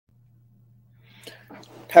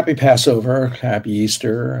Happy Passover, happy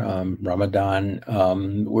Easter, Ramadan.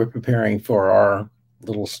 We're preparing for our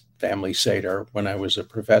little family Seder. When I was a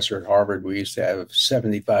professor at Harvard, we used to have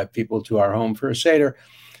 75 people to our home for a Seder,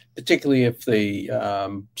 particularly if the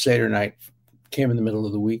Seder night came in the middle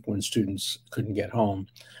of the week when students couldn't get home.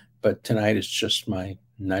 But tonight it's just my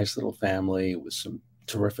nice little family with some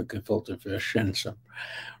terrific gefilte fish and some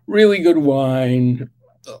really good wine,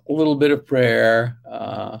 a little bit of prayer,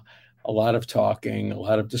 a lot of talking, a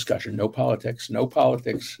lot of discussion. No politics, no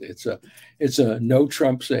politics. It's a no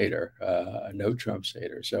Trump Seder, no Trump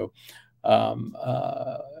Seder. So um,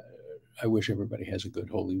 uh, I wish everybody has a good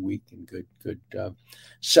Holy Week and good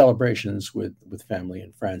celebrations with family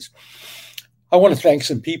and friends. I want to thank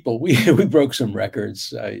some people. We broke some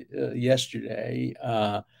records yesterday.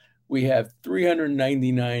 We have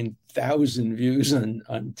 399,000 views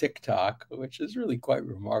on TikTok, which is really quite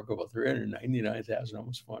remarkable. 399,000,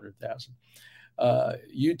 almost 400,000.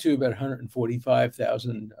 YouTube at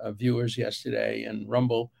 145,000 viewers yesterday, and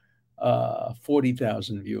Rumble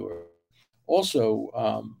 40,000 viewers.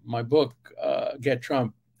 Also, my book, Get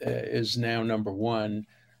Trump, is now number one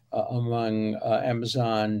among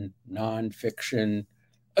Amazon nonfiction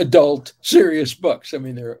adult serious books. I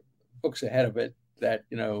mean, there are books ahead of it that,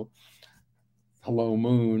 Hello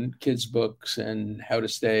Moon, kids' books, and How to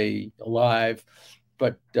Stay Alive.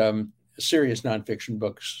 But serious nonfiction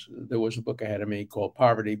books, there was a book ahead of me called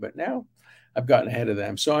Poverty, but now I've gotten ahead of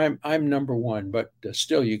them. So I'm number one, but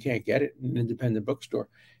still you can't get it in an independent bookstore.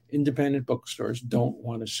 Independent bookstores don't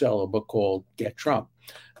want to sell a book called Get Trump.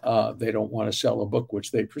 They don't want to sell a book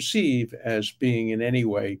which they perceive as being in any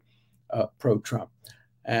way pro-Trump.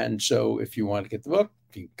 And so if you want to get the book,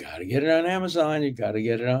 you got to get it on Amazon. You got to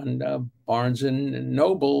get it on Barnes and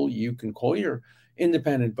Noble. You can call your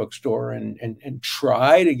independent bookstore and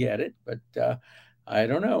try to get it, but I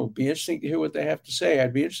don't know. Be interesting to hear what they have to say.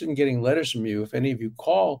 I'd be interested in getting letters from you if any of you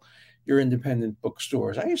call your independent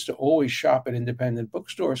bookstores. I used to always shop at independent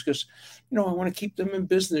bookstores because, I want to keep them in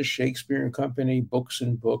business. Shakespeare and Company, Books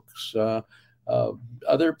and Books,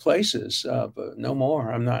 other places, but no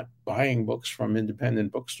more. I'm not buying books from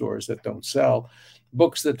independent bookstores that don't sell,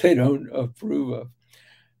 books that they don't approve of.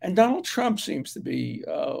 And Donald Trump seems to be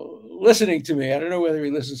listening to me. I don't know whether he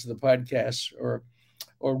listens to the podcast or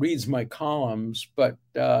reads my columns, but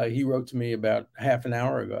he wrote to me about half an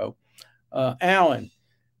hour ago. Alan,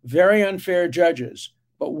 very unfair judges,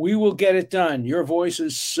 but we will get it done. Your voice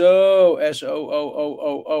is so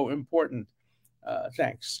SOOOO important.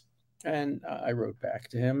 Thanks. And I wrote back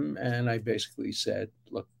to him, and I basically said,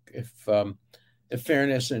 look, if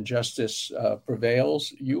fairness and justice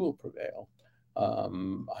prevails, you will prevail.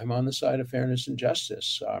 I'm on the side of fairness and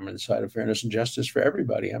justice. I'm on the side of fairness and justice for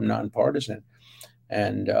everybody. I'm nonpartisan.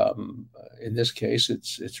 And in this case,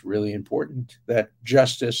 it's really important that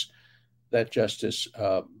justice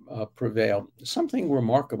prevail. Something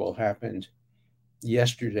remarkable happened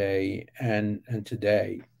yesterday and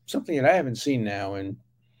today. Something that I haven't seen now in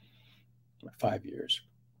 5 years.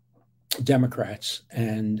 Democrats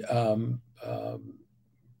and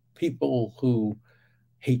people who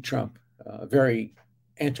hate Trump, very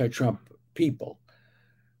anti-Trump people,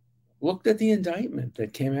 looked at the indictment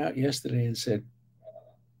that came out yesterday and said,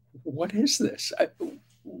 "What is this?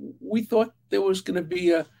 We thought there was going to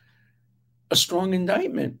be a strong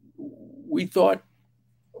indictment. We thought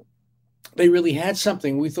they really had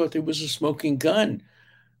something. We thought there was a smoking gun."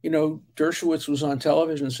 Dershowitz was on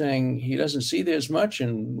television saying he doesn't see this much,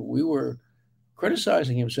 and we were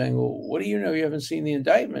criticizing him, saying, "Well, what do you know? You haven't seen the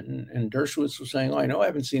indictment." And Dershowitz was saying, "Oh, I know I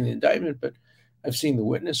haven't seen the indictment, but I've seen the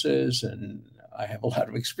witnesses, and I have a lot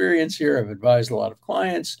of experience here. I've advised a lot of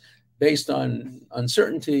clients based on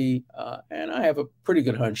uncertainty, and I have a pretty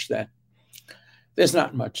good hunch that there's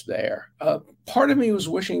not much there." Part of me was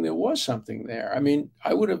wishing there was something there. I mean,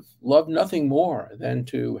 I would have loved nothing more than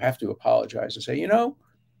to have to apologize and say,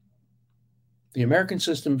 the American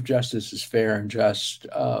system of justice is fair and just.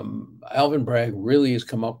 Alvin Bragg really has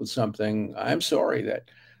come up with something. I'm sorry that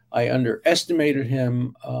I underestimated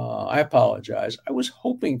him. I apologize. I was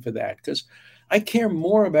hoping for that because I care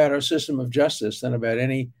more about our system of justice than about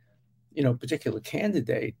any, particular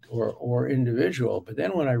candidate or individual. But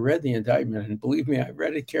then when I read the indictment, and believe me, I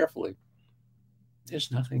read it carefully, there's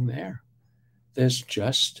nothing there. There's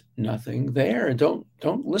just nothing there. And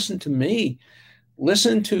don't listen to me.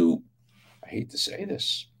 Listen to, I hate to say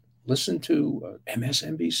this, listen to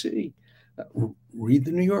MSNBC, read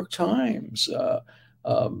the New York Times,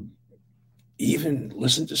 um, even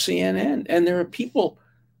listen to CNN. And there are people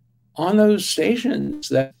on those stations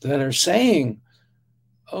that are saying,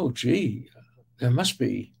 "Oh, gee, there must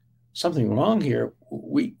be something wrong here.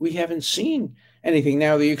 we haven't seen anything.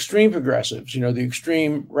 Now, the extreme progressives, the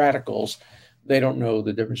extreme radicals, they don't know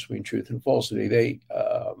the difference between truth and falsity. They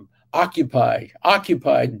occupied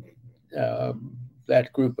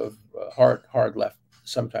that group of hard left,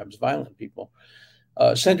 sometimes violent people,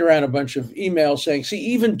 sent around a bunch of emails saying, see,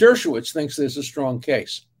 even Dershowitz thinks there's a strong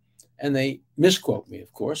case. And they misquote me,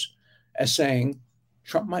 of course, as saying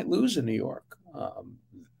Trump might lose in New York.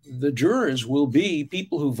 The jurors will be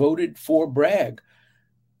people who voted for Bragg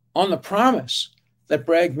on the promise that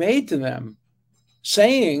Bragg made to them,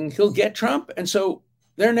 saying he'll get Trump. And so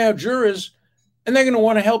they're now jurors, and they're going to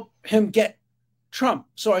want to help him get Trump.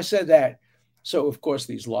 So I said that. So, of course,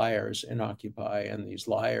 these liars in Occupy and these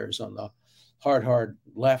liars on the hard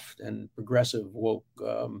left and progressive woke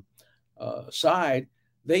side,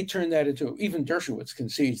 they turn that into, even Dershowitz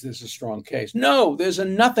concedes there's a strong case. No, there's a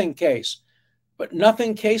nothing case. But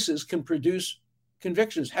nothing cases can produce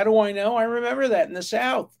convictions. How do I know? I remember that in the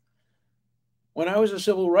South. When I was a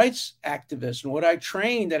civil rights activist and when I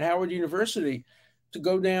trained at Howard University to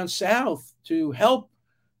go down south to help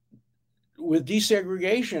with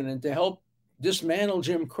desegregation and to help dismantle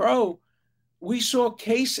Jim Crow, we saw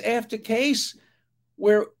case after case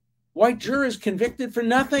where white jurors convicted for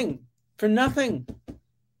nothing.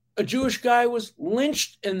 A Jewish guy was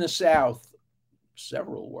lynched in the South.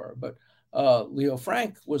 Several were, but Leo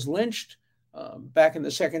Frank was lynched back in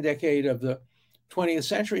the second decade of the 20th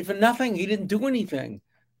century for nothing. He didn't do anything.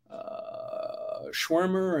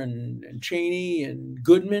 Schwimmer and Cheney and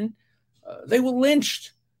Goodman, they were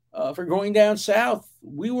lynched for going down south.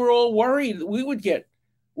 We were all worried that we would get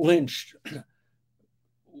lynched.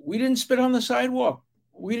 We didn't spit on the sidewalk.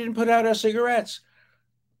 We didn't put out our cigarettes.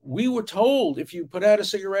 We were told if you put out a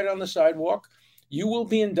cigarette on the sidewalk, you will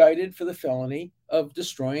be indicted for the felony of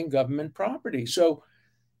destroying government property. So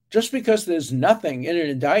just because there's nothing in an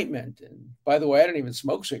indictment, and by the way, I don't even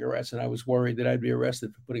smoke cigarettes, and I was worried that I'd be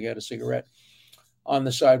arrested for putting out a cigarette on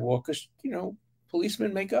the sidewalk because,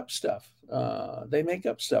 policemen make up stuff. They make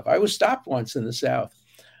up stuff. I was stopped once in the South,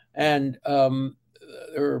 and there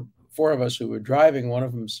were four of us who were driving. One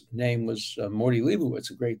of them's name was Morty Leibowitz,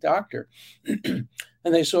 a great doctor.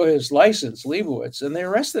 And they saw his license, Leibowitz, and they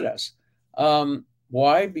arrested us.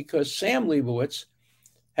 Why? Because Sam Leibowitz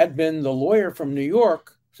had been the lawyer from New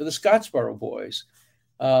York for the Scottsboro boys,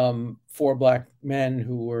 four black men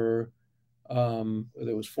who were,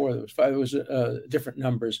 there was four, there was five, there was different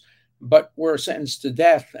numbers, but were sentenced to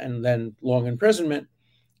death and then long imprisonment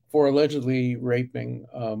for allegedly raping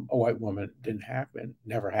a white woman. It didn't happen,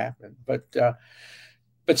 never happened.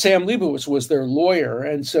 But Sam Leibowitz was their lawyer.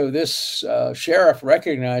 And so this sheriff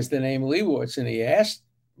recognized the name Leibowitz, and he asked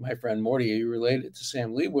my friend Morty, are you related to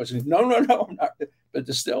Sam Leibowitz? And he, no, I'm not. But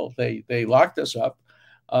still, they locked us up,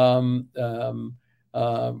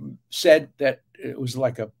 said that it was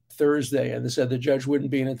like a Thursday, and they said the judge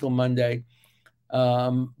wouldn't be in until Monday.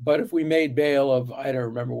 But if we made bail of, I don't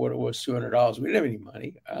remember what it was, $200, we didn't have any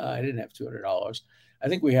money. I didn't have $200. I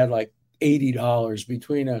think we had like $80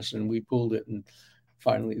 between us, and we pooled it. And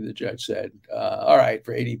finally, the judge said, all right,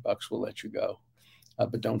 for $80, we'll let you go.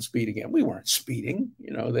 But don't speed again. We weren't speeding.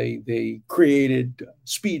 They created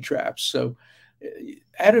speed traps. So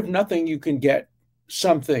out of nothing, you can get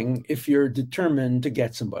something if you're determined to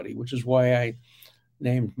get somebody, which is why I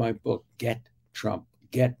named my book, Get Trump,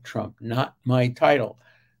 not my title.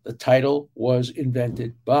 The title was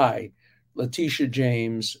invented by Letitia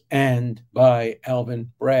James and by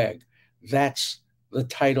Alvin Bragg. That's the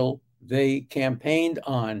title they campaigned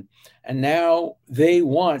on. And now they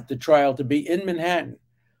want the trial to be in Manhattan,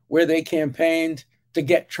 where they campaigned to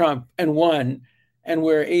get Trump and won, and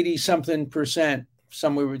where 80-something%,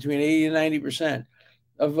 somewhere between 80 and 90%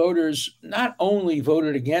 of voters not only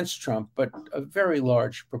voted against Trump, but a very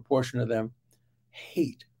large proportion of them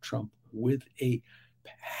hate Trump with a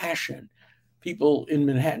passion. People in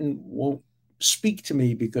Manhattan won't speak to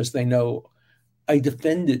me because they know I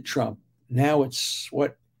defended Trump. Now it's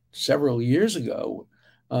several years ago,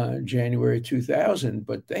 January 2000,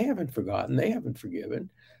 but they haven't forgotten. They haven't forgiven.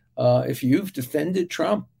 If you've defended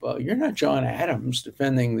Trump, you're not John Adams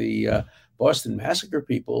defending the Boston Massacre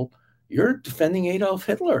people. You're defending Adolf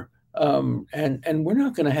Hitler. And we're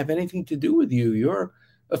not going to have anything to do with you. You're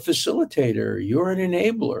a facilitator. You're an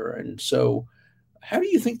enabler. And so how do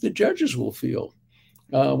you think the judges will feel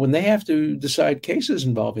when they have to decide cases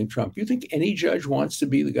involving Trump? You think any judge wants to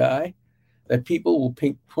be the guy that people will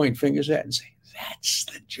point fingers at and say, that's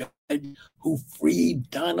the judge who freed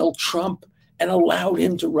Donald Trump and allowed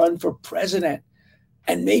him to run for president,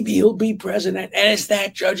 and maybe he'll be president, and it's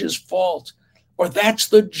that judge's fault? Or that's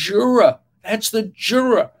the juror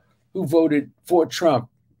who voted for Trump.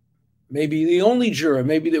 maybe the only juror,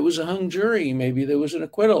 maybe there was a hung jury, maybe there was an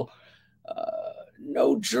acquittal.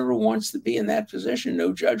 No juror wants to be in that position.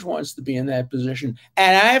 No judge wants to be in that position.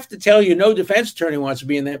 And I have to tell you, no defense attorney wants to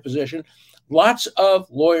be in that position. Lots of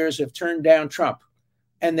lawyers have turned down Trump,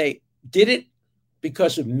 and they did it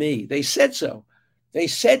because of me. They said so. They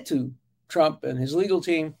said to Trump and his legal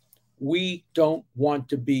team, we don't want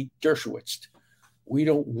to be Dershowitzed. We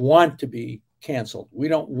don't want to be canceled. We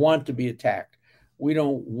don't want to be attacked. We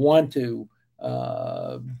don't want to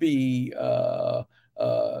be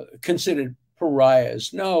considered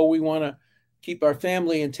pariahs. No, we want to keep our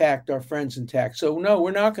family intact, our friends intact. So no,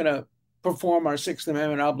 we're not going to perform our Sixth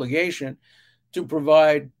Amendment obligation to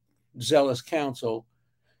provide zealous counsel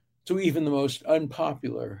to even the most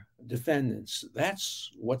unpopular defendants.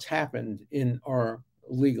 That's what's happened in our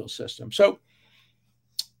legal system. So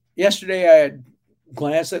yesterday I had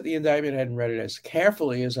glanced at the indictment. I hadn't read it as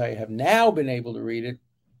carefully as I have now been able to read it.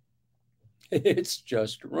 It's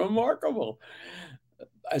just remarkable.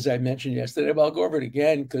 As I mentioned yesterday, but I'll go over it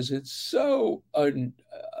again because it's so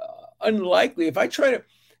unlikely. If I try to,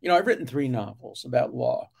 I've written 3 novels about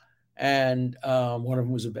law, and one of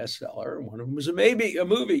them was a bestseller, and one of them was a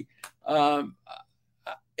movie.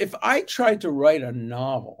 If I tried to write a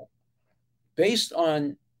novel based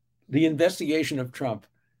on the investigation of Trump,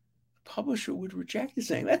 the publisher would reject it,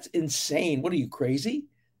 saying, that's insane. What are you, crazy?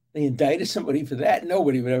 They indicted somebody for that?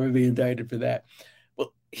 Nobody would ever be indicted for that.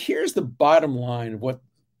 Well, here's the bottom line of what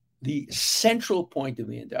the central point of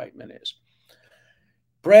the indictment is.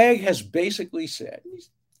 Bragg has basically said, he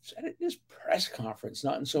said it in his press conference,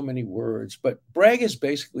 not in so many words, but Bragg has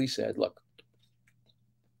basically said, look,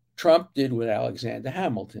 Trump did what Alexander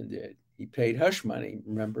Hamilton did. He paid hush money.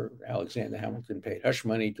 Remember, Alexander Hamilton paid hush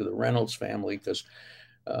money to the Reynolds family because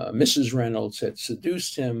Mrs. Reynolds had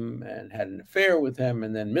seduced him and had an affair with him.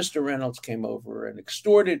 And then Mr. Reynolds came over and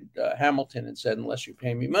extorted Hamilton and said, unless you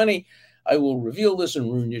pay me money, I will reveal this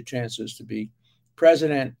and ruin your chances to be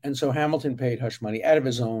president. And so Hamilton paid hush money out of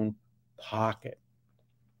his own pocket.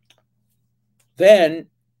 Then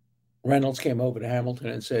Reynolds came over to Hamilton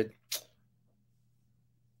and said,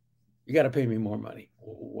 you got to pay me more money.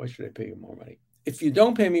 Why should I pay you more money? If you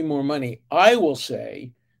don't pay me more money, I will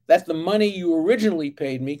say that the money you originally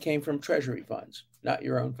paid me came from Treasury funds, not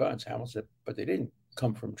your own funds. Hamilton said, but they didn't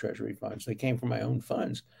come from Treasury funds. They came from my own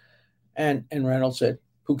funds. And Reynolds said,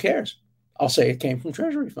 who cares? I'll say it came from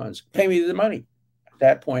Treasury funds. Pay me the money. At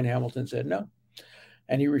that point, Hamilton said no.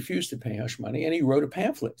 And he refused to pay hush money. And he wrote a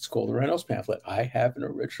pamphlet. It's called the Reynolds pamphlet. I have an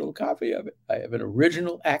original copy of it. I have an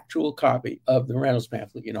original, actual copy of the Reynolds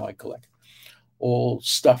pamphlet. I collect all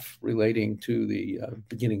stuff relating to the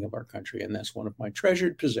beginning of our country. And that's one of my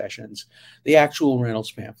treasured possessions, the actual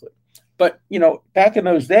Reynolds pamphlet. But, back in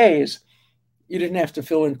those days, you didn't have to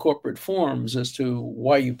fill in corporate forms as to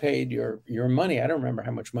why you paid your money. I don't remember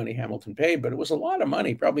how much money Hamilton paid, but it was a lot of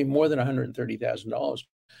money, probably more than $130,000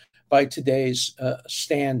 by today's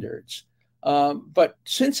standards. But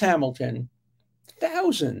since Hamilton,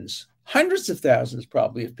 thousands, hundreds of thousands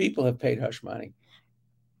probably of people have paid hush money.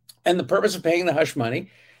 And the purpose of paying the hush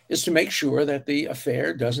money is to make sure that the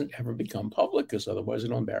affair doesn't ever become public, because otherwise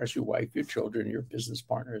it'll embarrass your wife, your children, your business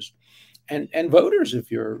partners, and voters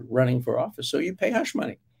if you're running for office. So you pay hush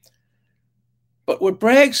money. But what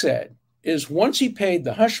Bragg said is once he paid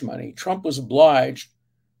the hush money, Trump was obliged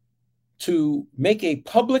to make a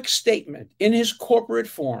public statement in his corporate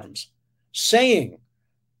forms saying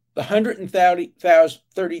the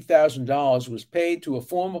 $130,000 was paid to a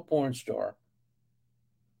former porn star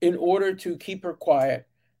in order to keep her quiet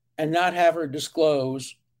and not have her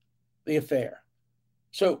disclose the affair.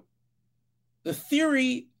 So the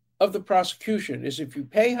theory of the prosecution is if you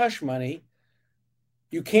pay hush money,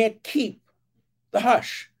 you can't keep the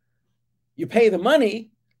hush. You pay the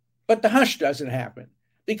money, but the hush doesn't happen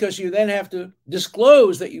because you then have to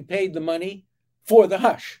disclose that you paid the money for the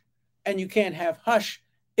hush. And you can't have hush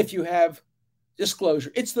if you have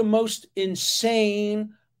disclosure. It's the most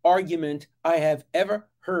insane argument I have ever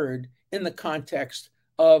heard in the context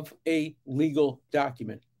of a legal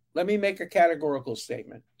document. Let me make a categorical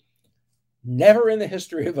statement. Never in the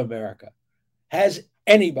history of America has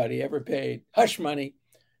anybody ever paid hush money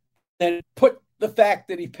and put the fact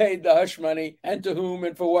that he paid the hush money and to whom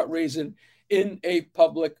and for what reason in a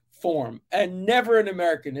public form. And never in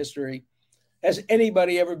American history has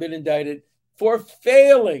anybody ever been indicted for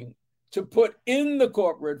failing to put in the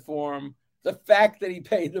corporate form the fact that he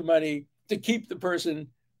paid the money to keep the person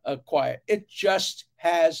quiet. It just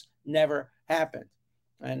has never happened.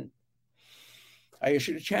 And I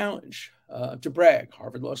issued a challenge to Bragg,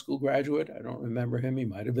 Harvard Law School graduate. I don't remember him. He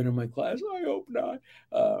might have been in my class. I hope not.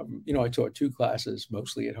 I taught 2 classes,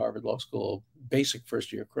 mostly at Harvard Law School, basic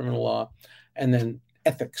first-year criminal law, and then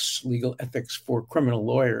ethics, legal ethics for criminal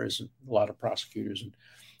lawyers. A lot of prosecutors and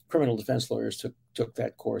criminal defense lawyers took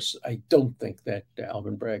that course. I don't think that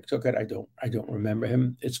Alvin Bragg took it. I don't remember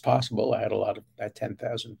him. It's possible. I had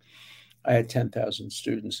 10,000. I had 10,000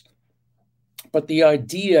 students. But the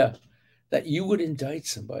idea that you would indict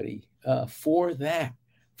somebody for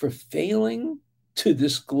failing to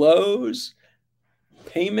disclose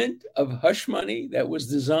payment of hush money that was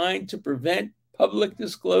designed to prevent public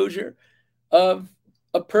disclosure of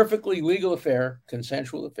a perfectly legal affair,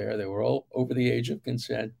 consensual affair. They were all over the age of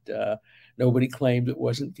consent. Nobody claimed it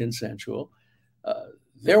wasn't consensual.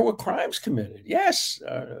 There were crimes committed. Yes,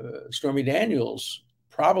 Stormy Daniels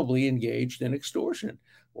probably engaged in extortion,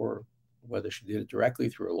 or whether she did it directly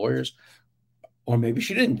through her lawyers, or maybe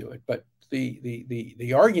she didn't do it. But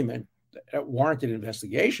the argument that warranted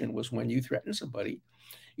investigation was when you threaten somebody,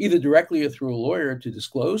 either directly or through a lawyer, to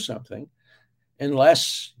disclose something,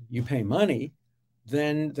 unless you pay money,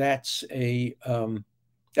 then that's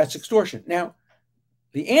extortion. Now,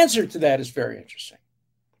 the answer to that is very interesting,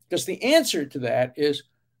 because the answer to that is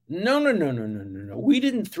no. We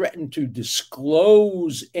didn't threaten to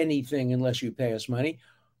disclose anything unless you pay us money.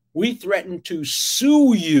 We threatened to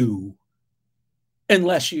sue you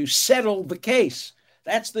unless you settle the case.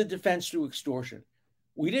 That's the defense to extortion.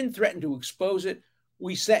 We didn't threaten to expose it.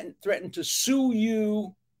 We threatened to sue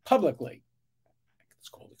you publicly. It's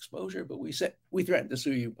called exposure, but we threatened to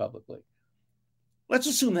sue you publicly. Let's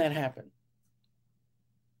assume that happened.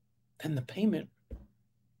 Then the payment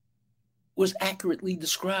was accurately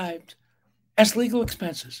described as legal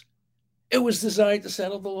expenses. It was designed to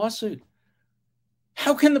settle the lawsuit.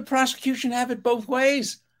 How can the prosecution have it both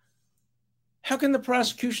ways? How can the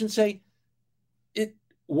prosecution say it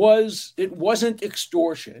wasn't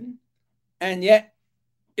extortion, and yet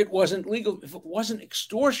it wasn't legal? If it wasn't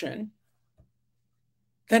extortion,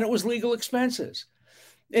 then it was legal expenses.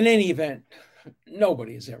 In any event,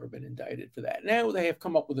 nobody has ever been indicted for that. Now they have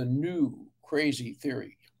come up with a new crazy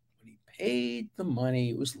theory. When he paid the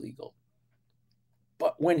money, it was legal.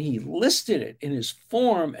 But when he listed it in his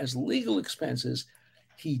form as legal expenses,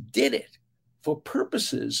 he did it for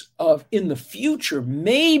purposes of, in the future,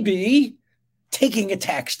 maybe taking a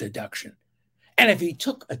tax deduction. And if he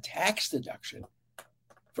took a tax deduction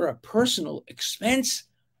for a personal expense,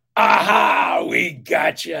 aha, we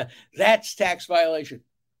gotcha. That's tax violation.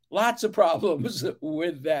 Lots of problems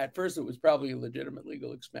with that. First, it was probably a legitimate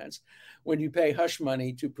legal expense. When you pay hush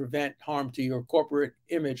money to prevent harm to your corporate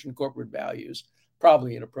image and corporate values,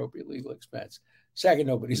 probably an appropriate legal expense. Second,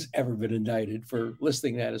 nobody's ever been indicted for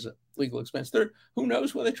listing that as a legal expense. Third, who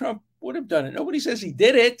knows whether Trump would have done it? Nobody says he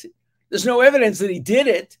did it. There's no evidence that he did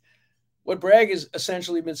it. What Bragg has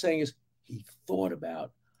essentially been saying is he thought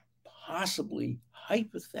about possibly,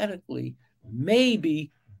 hypothetically,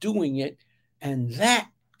 maybe doing it, and that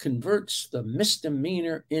converts the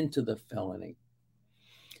misdemeanor into the felony.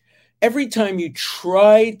 Every time you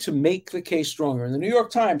try to make the case stronger, and the New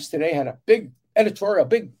York Times today had a big editorial,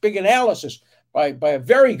 big analysis by a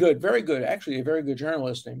very good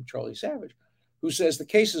journalist named Charlie Savage, who says the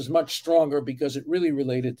case is much stronger because it really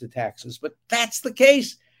related to taxes. But that's the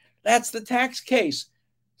case. That's the tax case,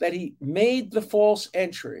 that he made the false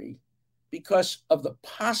entry because of the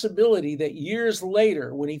possibility that years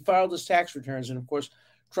later, when he filed his tax returns, and of course,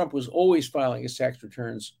 Trump was always filing his tax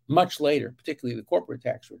returns much later, particularly the corporate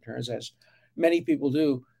tax returns, as many people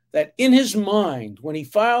do, that in his mind, when he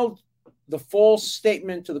filed the false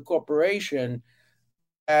statement to the corporation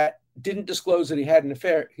that didn't disclose that he had an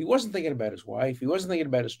affair, he wasn't thinking about his wife. He wasn't thinking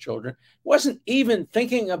about his children. He wasn't even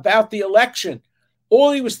thinking about the election.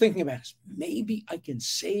 All he was thinking about is, maybe I can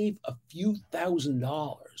save a few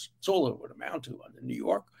 $1,000s. That's all it would amount to under New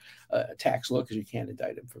York tax law, because you can't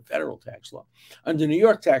indict him for federal tax law. Under New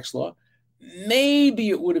York tax law, maybe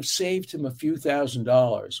it would have saved him a few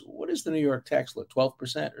 $1,000s. What is the New York tax law?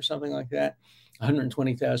 12% or something like that?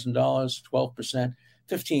 $120,000, 12%,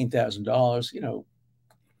 $15,000. You know,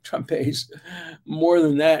 Trump pays more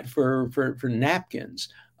than that for napkins.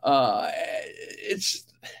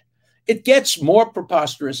 It gets more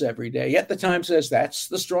preposterous every day. Yet the Times says that's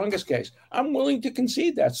the strongest case. I'm willing to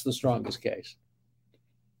concede that's the strongest case.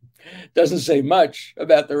 Doesn't say much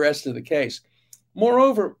about the rest of the case.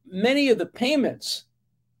 Moreover, many of the payments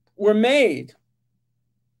were made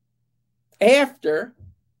after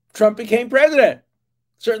Trump became president,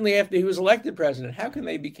 certainly after he was elected president. How can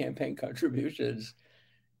they be campaign contributions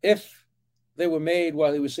if they were made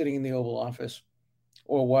while he was sitting in the Oval Office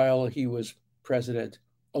or while he was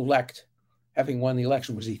president-elect, having won the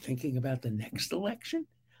election, was he thinking about the next election?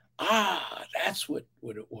 That's what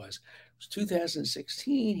it was. It was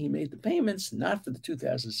 2016. He made the payments, not for the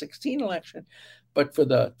 2016 election, but for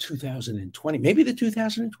the 2020, maybe the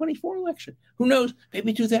 2024 election. Who knows?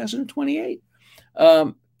 Maybe 2028.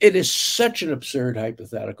 It is such an absurd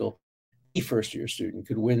hypothetical. Any first-year student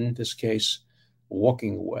could win this case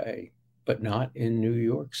walking away, but not in New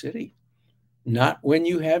York City. Not when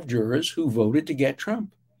you have jurors who voted to get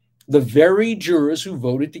Trump. The very jurors who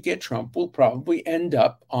voted to get Trump will probably end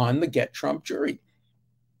up on the get Trump jury.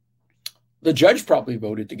 The judge probably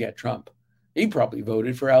voted to get Trump. He probably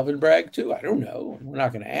voted for Alvin Bragg too. I don't know. We're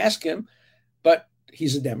not going to ask him, but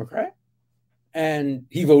he's a Democrat and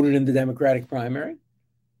he voted in the Democratic primary,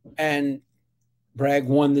 and Bragg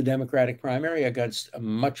won the Democratic primary against a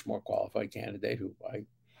much more qualified candidate who I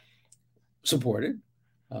supported,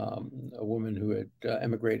 a woman who had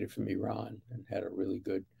emigrated from Iran and had a really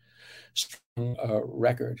good, strong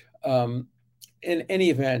record. In any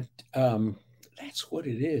event, that's what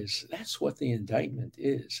it is. That's what the indictment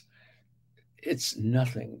is. It's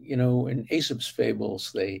nothing. You know, in Aesop's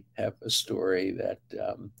fables, they have a story that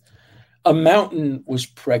a mountain was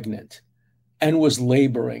pregnant and was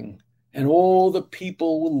laboring, and all the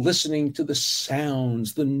people were listening to the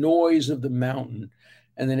sounds, the noise of the mountain.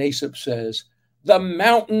 And then Aesop says, the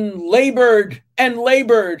mountain labored and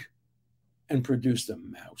produced a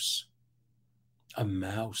mouse. A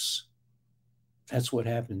mouse. That's what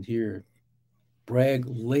happened here. Bragg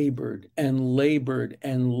labored and labored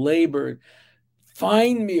and labored.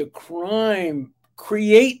 Find me a crime.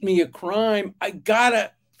 Create me a crime. I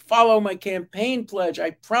gotta follow my campaign pledge.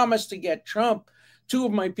 I promised to get Trump. 2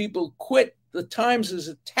 of my people quit. The Times is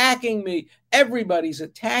attacking me. Everybody's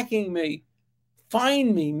attacking me.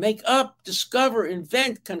 Find me, make up, discover,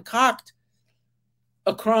 invent, concoct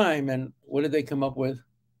a crime. And what did they come up with?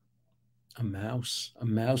 A mouse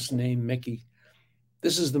named Mickey.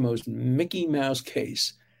 This is the most Mickey Mouse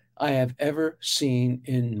case I have ever seen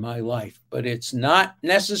in my life, but it's not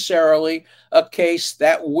necessarily a case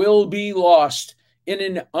that will be lost in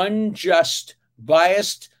an unjust,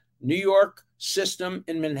 biased New York system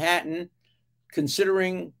in Manhattan,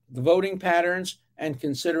 considering the voting patterns and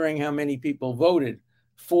considering how many people voted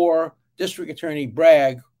for District Attorney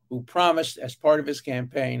Bragg, who promised as part of his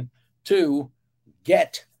campaign to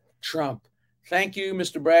get Trump. Thank you,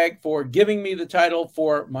 Mr. Bragg, for giving me the title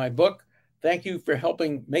for my book. Thank you for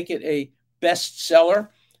helping make it a bestseller.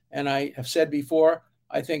 And I have said before,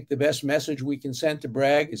 I think the best message we can send to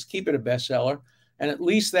Bragg is keep it a bestseller. And at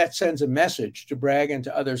least that sends a message to Bragg and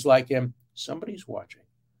to others like him. Somebody's watching.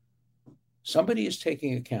 Somebody is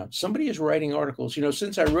taking account. Somebody is writing articles. You know,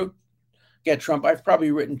 since I wrote Get Trump, I've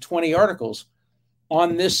probably written 20 articles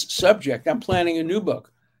on this subject. I'm planning a new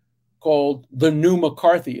book called The New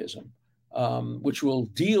McCarthyism, which will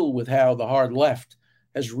deal with how the hard left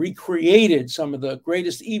has recreated some of the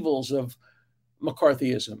greatest evils of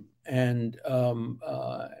McCarthyism. And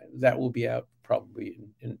that will be out probably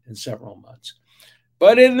in several months.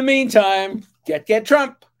 But in the meantime, get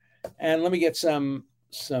Trump. And let me get some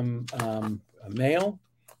mail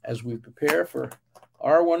as we prepare for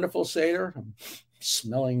our wonderful Seder. I'm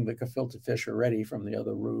smelling the gefilte fish already from the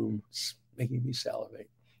other room. It's making me salivate.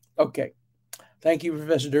 Okay. Thank you,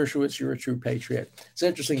 Professor Dershowitz. You're a true patriot. It's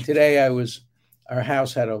interesting. Today our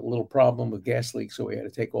house had a little problem with gas leaks, so we had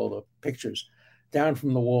to take all the pictures down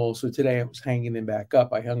from the wall. So today I was hanging them back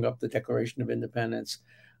up. I hung up the Declaration of Independence,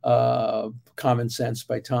 Common Sense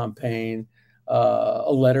by Tom Paine,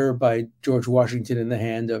 a letter by George Washington in the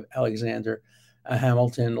hand of Alexander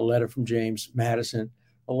Hamilton, a letter from James Madison,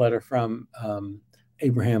 a letter from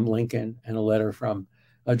Abraham Lincoln, and a letter from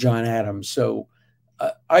John Adams. So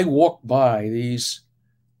I walk by these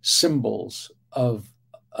symbols of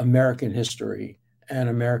American history and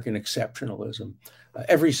American exceptionalism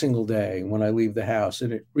every single day when I leave the house,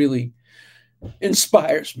 and it really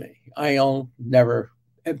inspires me. I'll never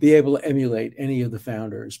be able to emulate any of the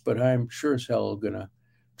founders, but I'm sure as hell going to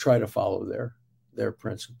try to follow their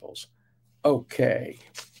principles. Okay,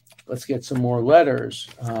 let's get some more letters.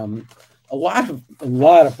 A lot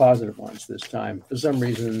of positive ones this time. For some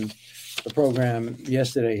reason, the program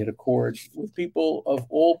yesterday hit a chord with people of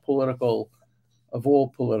all political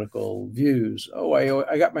views. Oh,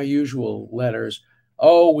 I got my usual letters.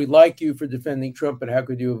 Oh, we like you for defending Trump, but how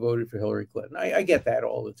could you have voted for Hillary Clinton? I get that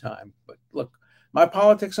all the time. But look, my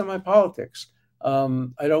politics are my politics.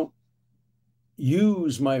 I don't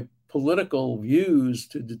use my political views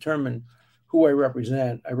to determine who I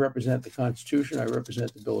represent. I represent the Constitution. I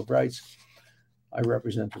represent the Bill of Rights. I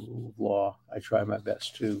represent the rule of law. I try my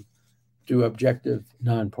best to to objective,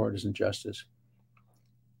 nonpartisan justice.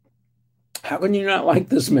 How can you not like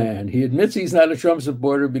this man? He admits he's not a Trump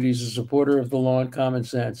supporter, but he's a supporter of the law and common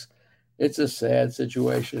sense. It's a sad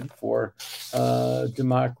situation for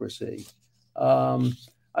democracy.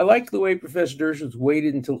 I like the way Professor Dershowitz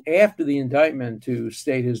waited until after the indictment to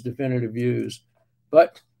state his definitive views,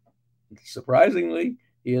 but surprisingly,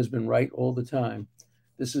 he has been right all the time.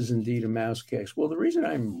 This is indeed a mouse case. Well, the reason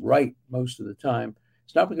I'm right most of the time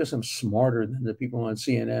is not because I'm smarter than the people on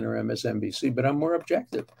CNN or MSNBC, but I'm more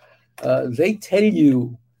objective. They tell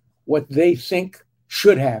you what they think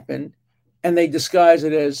should happen, and they disguise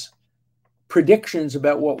it as predictions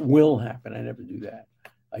about what will happen. I never do that.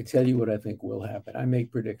 I tell you what I think will happen. I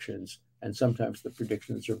make predictions, and sometimes the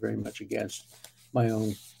predictions are very much against my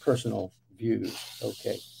own personal views.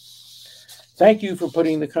 Okay. Thank you for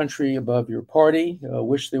putting the country above your party.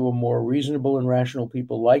 Wish there were more reasonable and rational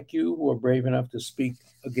people like you who are brave enough to speak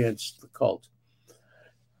against the cult.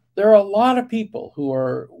 There are a lot of people who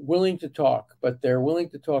are willing to talk, but they're willing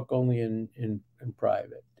to talk only in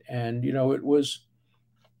private. And, you know, it was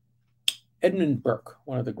Edmund Burke,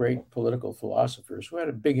 one of the great political philosophers who had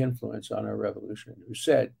a big influence on our revolution, who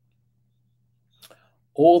said,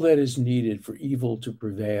 all that is needed for evil to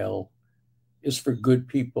prevail is for good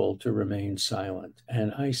people to remain silent.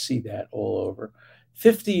 And I see that all over.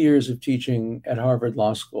 50 years of teaching at Harvard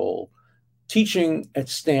Law School, teaching at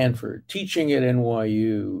Stanford, teaching at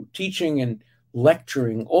NYU, teaching and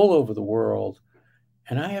lecturing all over the world.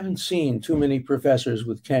 And I haven't seen too many professors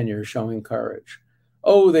with tenure showing courage.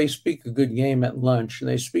 Oh, they speak a good game at lunch and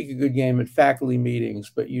they speak a good game at faculty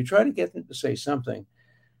meetings, but you try to get them to say something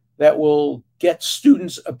that will get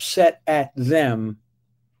students upset at them.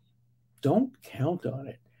 Don't count on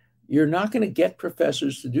it. You're not going to get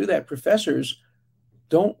professors to do that. Professors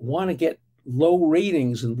don't want to get low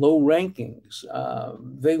ratings and low rankings.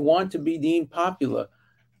 They want to be deemed popular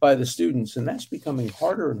by the students, and that's becoming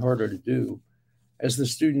harder and harder to do as the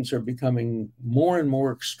students are becoming more and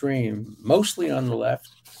more extreme, mostly on the left,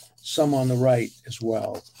 some on the right as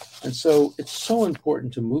well. And so it's so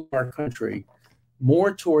important to move our country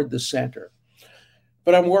more toward the center.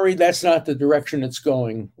 But I'm worried that's not the direction it's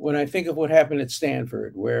going. When I think of what happened at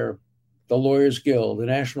Stanford, where the Lawyers Guild, the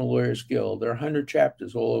National Lawyers Guild, there are 100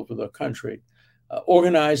 chapters all over the country,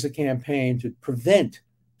 organized a campaign to prevent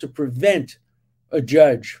a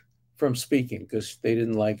judge from speaking because they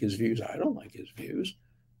didn't like his views. I don't like his views,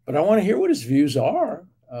 but I want to hear what his views are.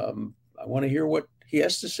 I want to hear what he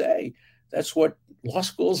has to say. That's what law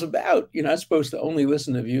school is about. You're not supposed to only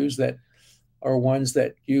listen to views that are ones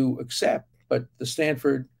that you accept. But the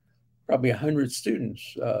Stanford, probably 100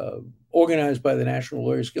 students, organized by the National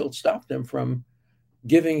Lawyers Guild, stopped him from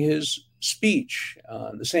giving his speech.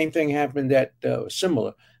 The same thing happened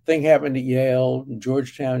similar thing happened at Yale and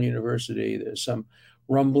Georgetown University. There's some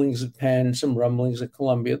rumblings at Penn, some rumblings at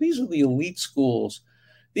Columbia. These are the elite schools.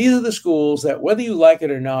 These are the schools that, whether you like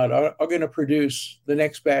it or not, are going to produce the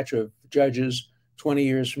next batch of judges 20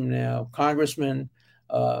 years from now, congressmen,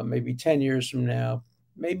 maybe 10 years from now,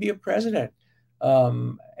 maybe a president.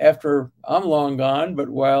 After I'm long gone, but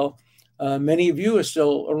while many of you are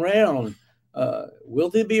still around, will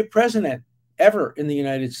there be a president ever in the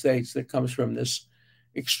United States that comes from this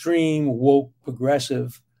extreme, woke,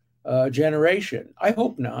 progressive generation? I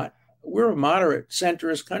hope not. We're a moderate,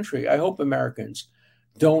 centrist country. I hope Americans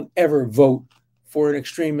don't ever vote for an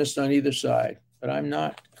extremist on either side. But I'm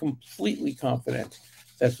not completely confident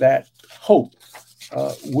that that hope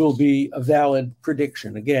will be a valid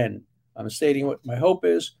prediction. Again, I'm stating what my hope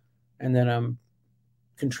is, and then I'm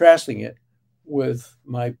contrasting it with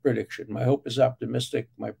my prediction. My hope is optimistic.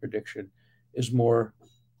 My prediction is more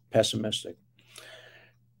pessimistic.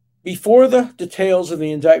 Before the details of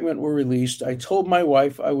the indictment were released, I told my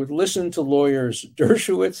wife I would listen to lawyers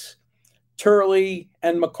Dershowitz, Turley,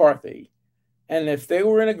 and McCarthy, and if they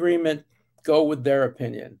were in agreement, go with their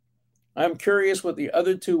opinion. I'm curious what the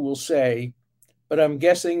other two will say, but I'm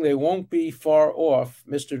guessing they won't be far off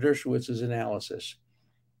Mr. Dershowitz's analysis.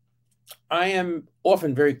 I am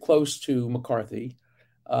often very close to McCarthy,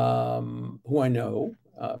 who I know,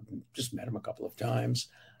 just met him a couple of times,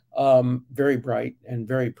 very bright and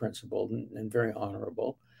very principled and very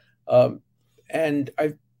honorable. And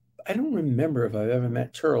I don't remember if I've ever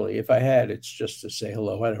met Turley. If I had, it's just to say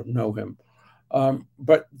hello. I don't know him.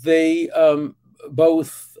 But they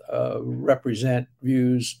both represent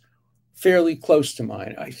views fairly close to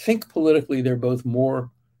mine. I think politically they're both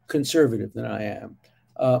more conservative than I am.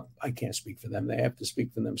 I can't speak for them. They have to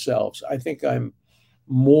speak for themselves. I think I'm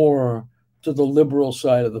more to the liberal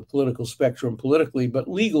side of the political spectrum politically, but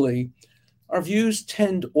legally, our views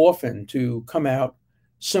tend often to come out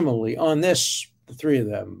Similarly, on this, the three of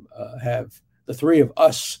them the three of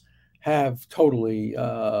us have totally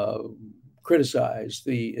criticized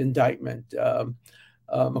the indictment.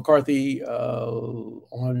 McCarthy,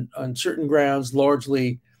 on certain grounds,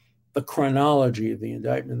 largely the chronology of the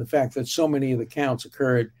indictment, the fact that so many of the counts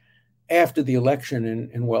occurred after the election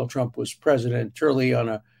and while Trump was president, Turley on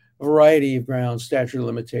a variety of grounds, statute of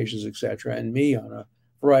limitations, et cetera, and me on a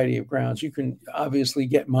variety of grounds. You can obviously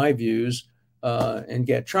get my views and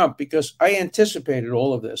get Trump because I anticipated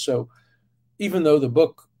all of this. So even though the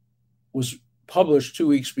book was published 2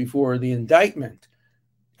 weeks before the indictment,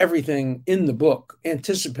 everything in the book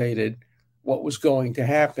anticipated what was going to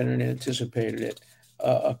happen and anticipated it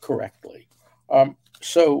correctly.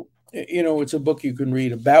 So, it's a book you can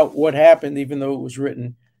read about what happened, even though it was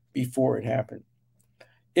written before it happened.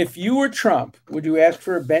 If you were Trump, would you ask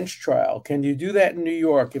for a bench trial? Can you do that in New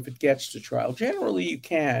York if it gets to trial? Generally, you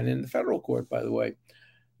can. In the federal court, by the way,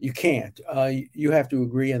 you can't. You have to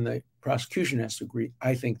agree, and the prosecution has to agree.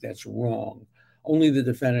 I think that's wrong. Only the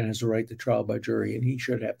defendant has the right to trial by jury, and he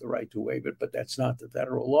should have the right to waive it, but that's not the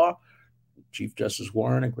federal law. Chief Justice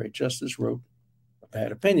Warren, a great justice, wrote a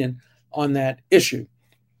bad opinion on that issue.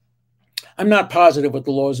 I'm not positive what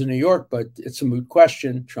the law is in New York, but it's a moot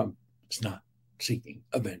question. Trump is not seeking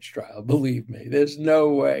a bench trial. Believe me, there's no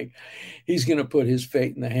way he's going to put his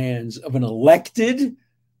fate in the hands of an elected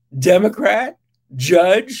Democrat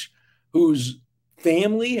judge whose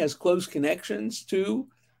family has close connections to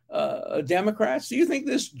Democrats. Do you think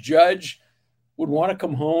this judge would want to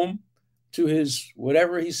come home to his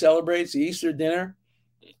whatever he celebrates, the Easter dinner,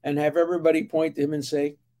 and have everybody point to him and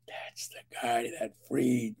say, that's the guy that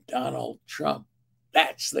freed Donald Trump.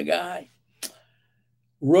 That's the guy.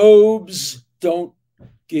 Robes don't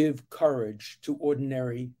give courage to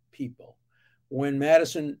ordinary people. When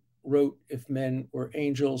Madison wrote If Men Were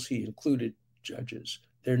Angels, he included judges.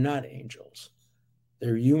 They're not angels.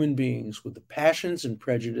 They're human beings with the passions and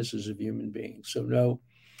prejudices of human beings. So no,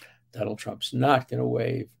 Donald Trump's not going to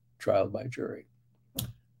waive trial by jury.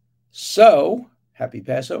 So happy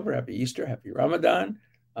Passover, happy Easter, happy Ramadan.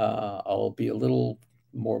 I'll be a little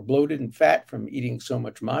more bloated and fat from eating so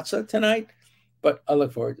much matzah tonight, but I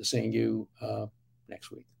look forward to seeing you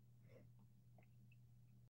next week.